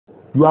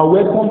You are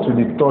welcome to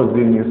the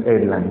Thursday news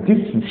headline.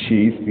 This is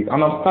Yousef,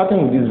 and I'm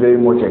starting with this very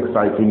much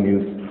exciting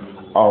news.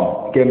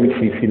 Kemi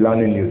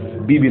Filani news.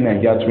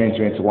 BBNaija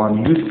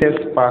 2021.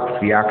 Yousef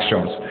sparks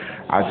reactions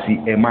as he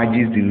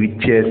emerges the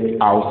richest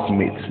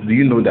housemate. Do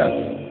you know that?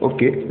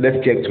 Okay,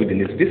 let's check through the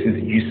news. This is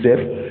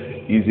Yousef.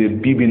 He's a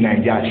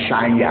BBNaija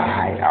Shine Your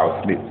High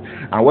housemate.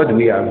 And what do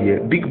we have here?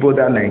 Big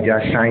Brother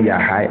Naija Shine Your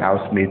High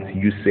housemate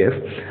Yousef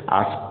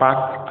has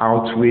sparked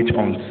outrage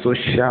on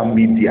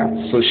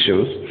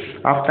socials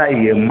after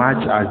he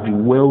emerged as the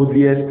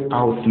wealthiest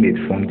housemate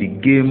from the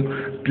game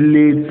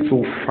played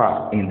so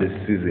far in the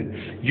season.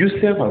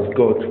 Yousef has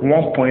got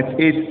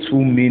 1.82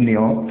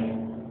 million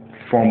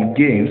from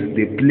games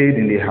they played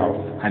in the house.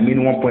 I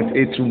mean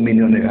 1.82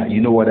 million naira. You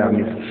know what that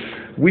means?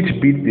 Which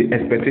beat the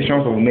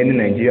expectations of many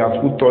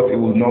Nigerians who thought he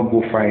would not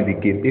go far in the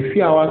game. A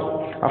few hours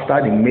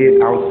after the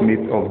male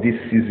housemates of this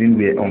season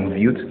were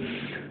unveiled,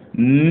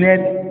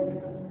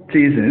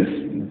 netizens,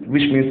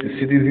 which means the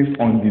citizens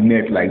on the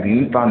net, like the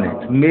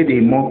internet, made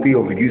a mockery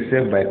of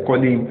Yousef by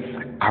calling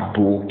him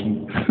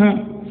Aboki,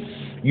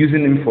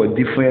 using him for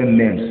different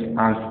names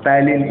and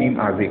styling him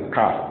as a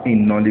cast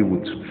in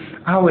Nollywood.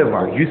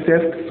 However,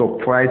 Yousef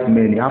surprised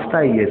many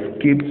after he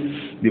escaped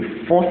the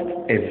first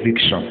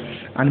eviction,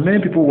 and many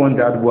people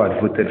wondered who had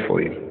voted for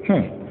him.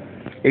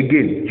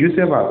 Again,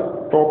 Yousef has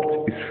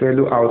topped his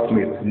fellow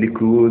housemates Nick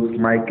Rose,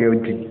 Michael,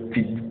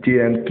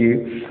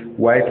 JMK,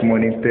 White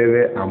Money,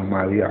 Pere and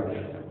Maria,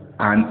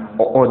 and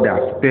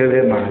others,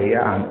 Pere,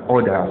 Maria, and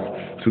others,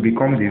 to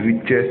become the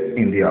richest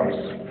in the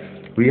house.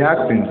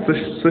 Reacting,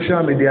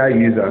 social media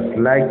users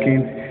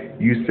likened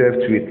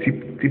Yousef to a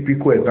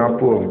typical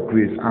example of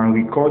grace and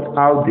recalled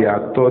how they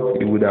had thought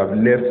he would have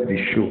left the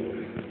show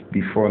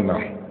before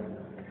now.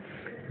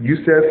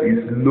 Yousef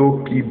is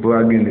low-key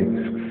bragging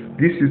it.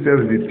 This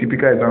Yousef is a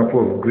typical example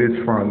of grace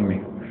found me.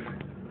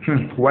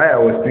 Why I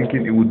was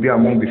thinking it would be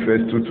among the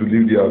first two to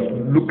leave the house.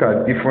 Look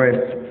at different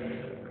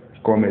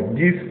comments.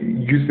 This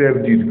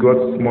Yousef did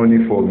got money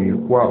for me.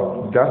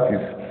 Wow, that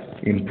is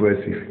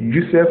impressive.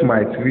 Yousef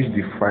might reach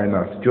the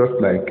finals just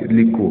like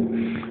Liko.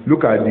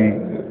 Look at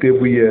the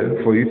table here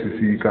for you to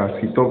see. You can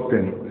see top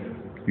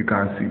 10. You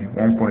can see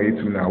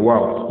 1.82 now.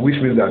 Wow, which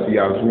means that he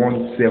has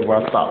won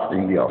several stars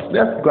in the house.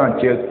 Let's go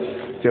and check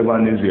several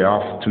news we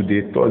have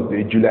today,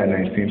 Thursday, July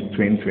 19th,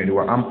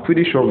 2021. I'm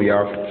pretty sure we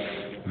have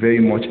very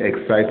much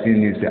exciting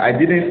news. I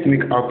didn't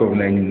sneak out of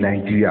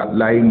Nigeria,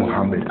 Lai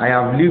Mohammed. I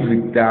have lived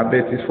with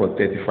diabetes for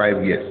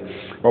 35 years.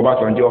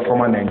 Obasanjo,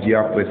 former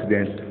Nigeria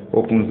president,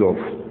 opens up.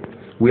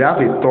 We have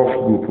a tough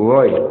group.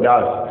 Roy,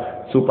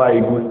 that's Super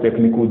Eagles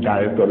technical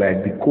director,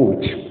 like the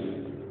coach.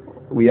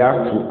 We have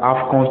to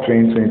AFCON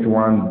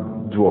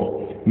 2021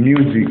 draw.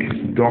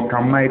 Music,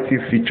 Duncan Mighty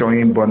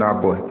featuring Burna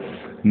Boy,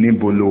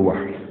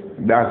 Nibolowa.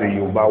 That's a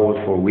Yoruba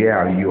word for where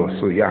are you?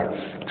 So yeah,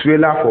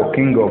 trailer for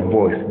King of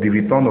Boys, The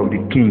Return of the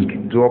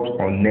King, drops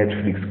on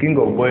Netflix. King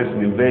of Boys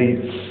is a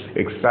very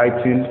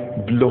exciting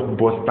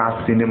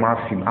blockbuster cinema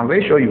film. I'm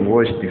very sure you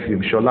watched the film.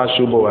 Shola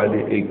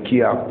Sobowale, a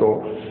key actor.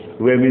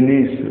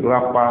 Reminisce,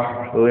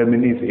 rapper.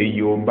 Reminisce, a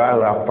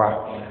Yoruba rapper.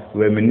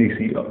 Reminisce.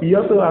 He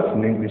also has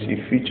in English. He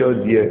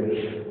featured here,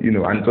 and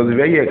it was a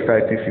very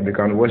exciting film. You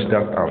can watch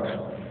that out.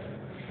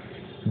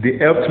 They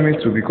helped me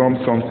to become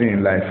something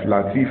in life.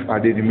 Latif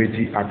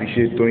Adedimeji,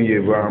 appreciate Tony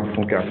Abraham,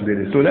 Funke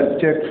Akindele. So let's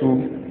check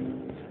through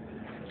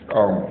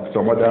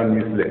some other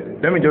news.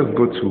 Let me just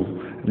go to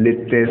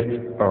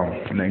latest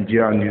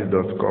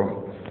nigerianews.com.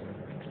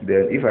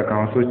 Then if I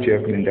can also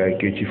check Linda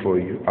Ikechi for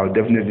you, I'll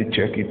definitely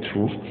check it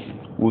through.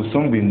 Will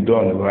some be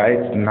done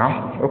right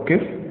now?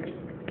 Okay.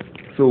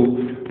 So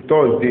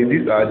Thursday,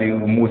 these are the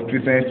most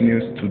recent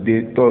news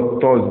today.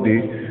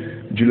 Thursday,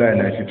 July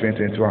 19,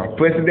 2021.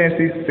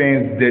 Presidency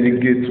sends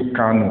delegate to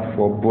Kano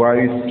for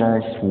Buhari's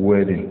son's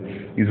wedding.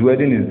 His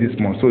wedding is this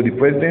month. So the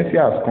presidency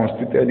has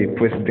constituted a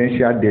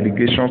presidential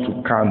delegation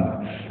to Kano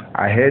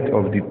ahead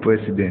of the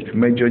president,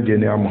 Major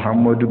General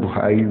Muhammadu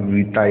Buhari,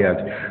 retired,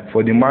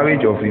 for the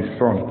marriage of his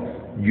son,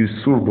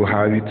 Yousef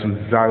Buhari,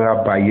 to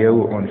Zara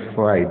Bayero on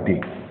Friday,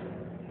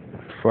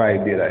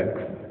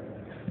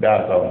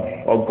 that's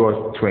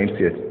August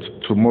 20th.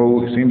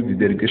 Tomorrow, it seems the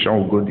delegation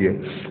will go there.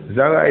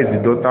 Zara is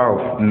the daughter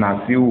of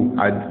Nasiru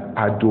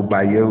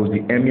Adobayero,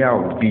 the emir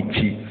of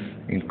Bichi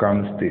in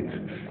Kano State.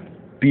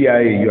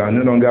 PIA, you are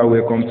no longer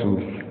welcome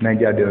to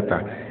Niger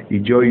Delta.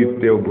 Ijo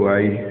Yutel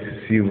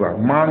Buhari Silva.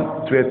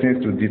 Man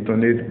threatens to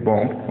detonate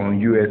bomb on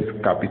U.S.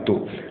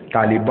 Capitol.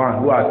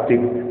 Taliban, who has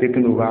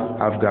taken over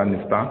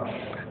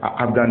Afghanistan.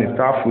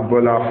 Afghanistan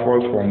footballer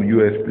falls from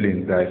U.S.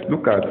 plane, guys.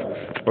 Look at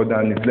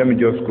other news. Let me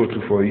just go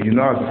to for you. You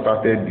know how to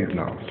started this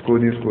now.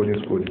 Scrolling.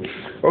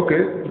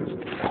 Okay.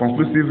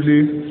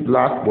 Conclusively,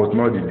 last but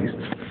not the least,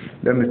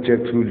 let me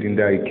check through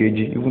Linda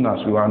Ikeji, even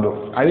as we round up.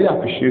 I really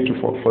appreciate you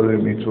for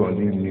following me through on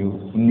this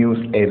news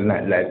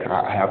headline. Like,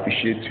 I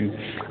appreciate you.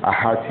 I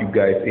heart you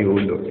guys a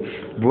whole lot.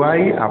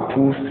 Buhari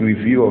approves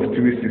review of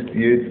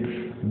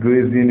 368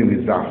 grazing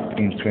reserve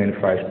in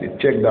 25 states.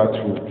 Check that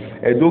through.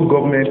 Edo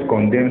government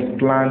condemns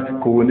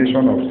planned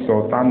coronation of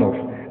Sultan of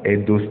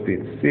Edo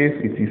State. Says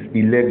it is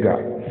illegal,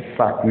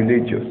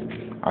 sacrilegious,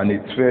 and a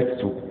threat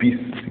to peace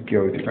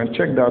security. You can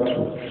check that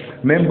too.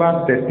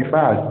 Members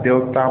testify as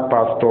Delta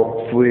pastor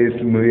prays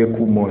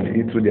miracle money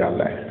into their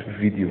life.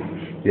 Video.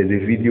 There's a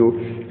video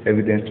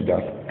evidence to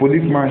that.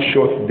 Policeman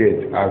shot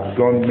dead as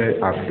gunmen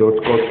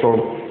abduct custom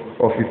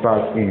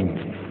officers in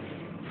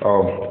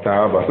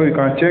Taraba. So you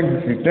can check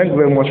this. Thank you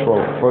very much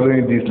for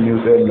following this news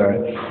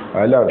headline. I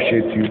really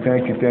appreciate you.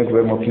 Thank you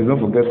very much. Please don't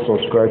forget to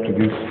subscribe to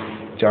this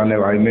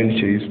channel. I mean,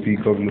 Yousef.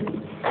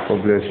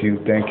 God bless you.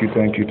 Thank you.